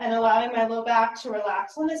 And allowing my low back to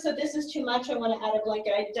relax on this. So if this is too much, I want to add a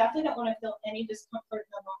blanket. I definitely don't want to feel any discomfort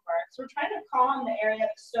in the lumbar. So we're trying to calm the area of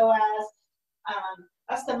the psoas.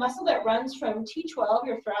 That's the muscle that runs from T12,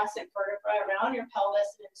 your thoracic vertebra, around your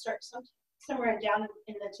pelvis, and it starts somewhere down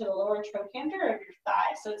into the lower trochanter of your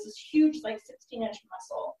thigh. So it's this huge, like 16-inch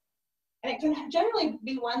muscle. And it can generally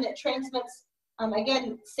be one that transmits,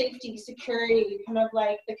 again, safety, security, kind of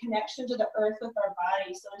like the connection to the earth with our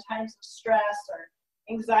body. So in times of stress or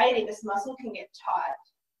anxiety, this muscle can get taut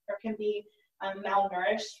or can be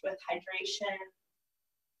malnourished with hydration.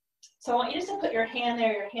 So I want you just to put your hand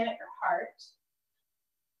there, your hand at your heart.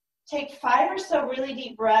 Take 5 or so really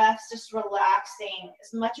deep breaths, just relaxing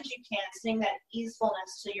as much as you can, sending that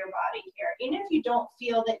easefulness to your body here. Even if you don't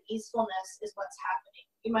feel that easefulness is what's happening.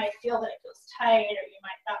 You might feel that it feels tight, or you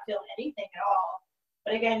might not feel anything at all.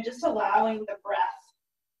 But again, just allowing the breath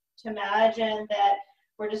to imagine that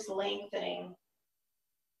we're just lengthening.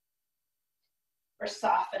 We're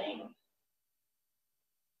softening.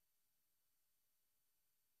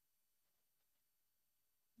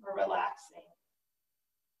 We're relaxing.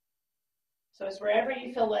 So it's wherever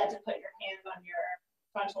you feel led to put your hand on your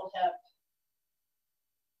frontal hip.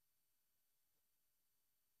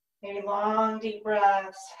 Maybe long, deep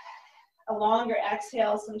breaths. A longer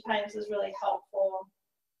exhale sometimes is really helpful.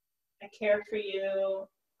 I care for you.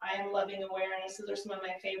 I am loving awareness. Those are some of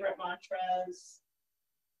my favorite mantras.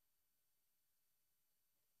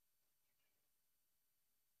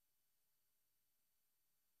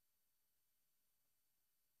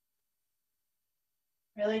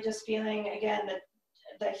 Really just feeling, again,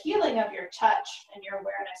 the healing of your touch and your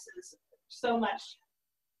awareness is so much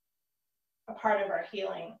a part of our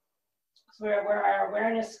healing. Where our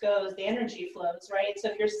awareness goes, the energy flows, right? So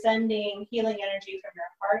if you're sending healing energy from your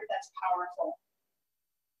heart, that's powerful.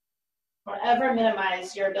 Don't ever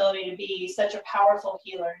minimize your ability to be such a powerful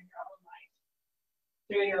healer in your own life.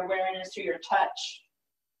 Through your awareness, through your touch,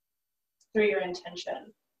 through your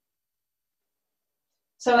intention.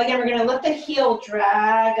 So again, we're gonna let the heel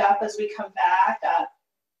drag up as we come back up.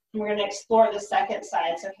 And we're gonna explore the second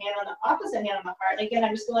side. So hand on the opposite hand on the heart. Again,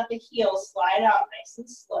 I'm just gonna let the heel slide out nice and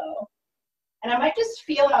slow. And I might just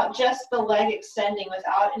feel out just the leg extending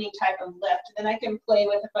without any type of lift. And then I can play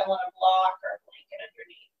with if I want a block or a blanket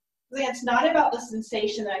underneath. Again, it's not about the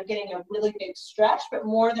sensation that I'm getting a really big stretch, but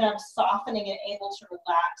more that I'm softening and able to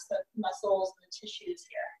relax the muscles and the tissues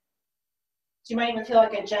here. So you might even feel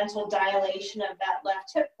like a gentle dilation of that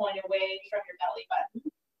left hip point away from your belly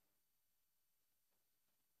button.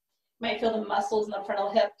 You might feel the muscles in the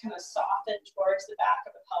frontal hip kind of soften towards the back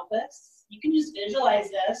of the pelvis. You can just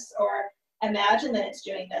visualize this or imagine that it's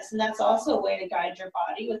doing this, and that's also a way to guide your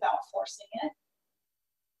body without forcing it.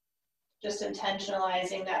 Just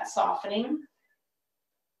intentionalizing that softening,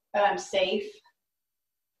 that I'm safe.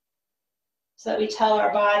 So that we tell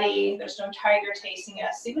our body there's no tiger chasing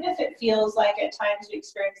us, even if it feels like at times we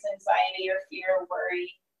experience anxiety or fear or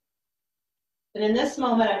worry. But in this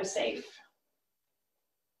moment, I'm safe.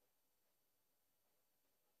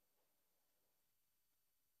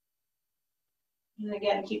 And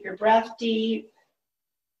again, keep your breath deep.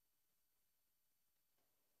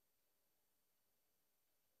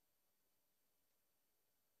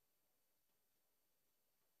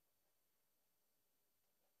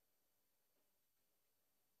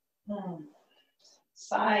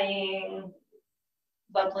 Sighing,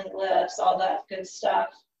 bubbling lips, all that good stuff.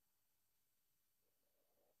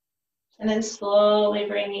 And then slowly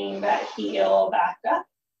bringing that heel back up.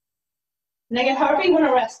 And again, however you want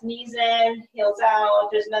to rest, knees in, heels out.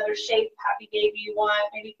 If there's another shape, happy baby you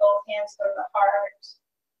want, maybe both hands go to the heart.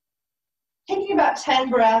 Taking about 10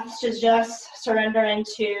 breaths to just surrender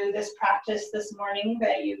into this practice this morning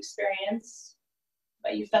that you experienced,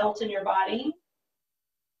 what you felt in your body.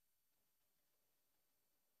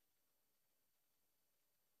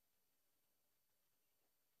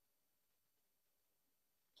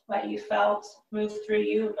 What you felt move through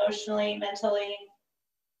you emotionally, mentally.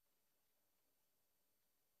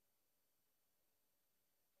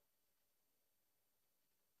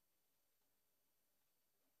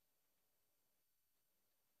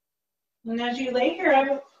 And as you lay here,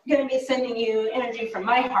 I'm going to be sending you energy from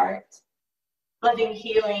my heart, loving,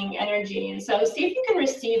 healing energy. And so see if you can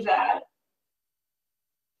receive that.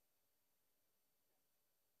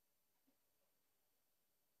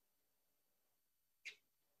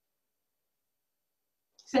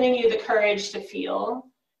 Sending you the courage to feel,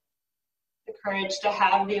 the courage to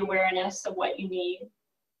have the awareness of what you need,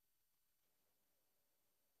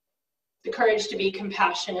 the courage to be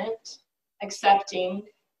compassionate, accepting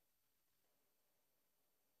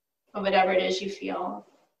of whatever it is you feel.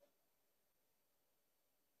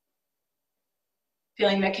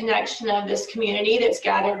 Feeling the connection of this community that's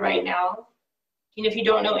gathered right now. And if you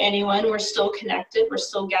don't know anyone, we're still connected, we're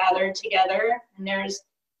still gathered together, and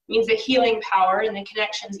means the healing power and the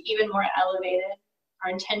connection's even more elevated.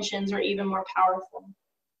 Our intentions are even more powerful.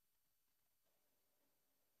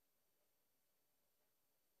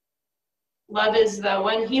 Love is the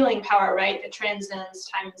one healing power, right, that transcends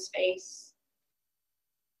time and space.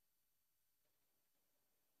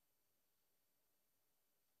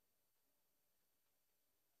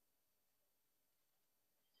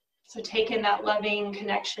 So take in that loving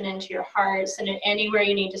connection into your heart, send it anywhere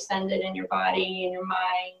you need to send it in your body, in your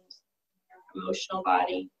mind, your emotional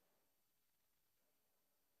body.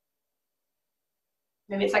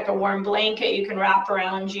 Maybe it's like a warm blanket you can wrap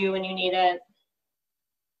around you when you need it.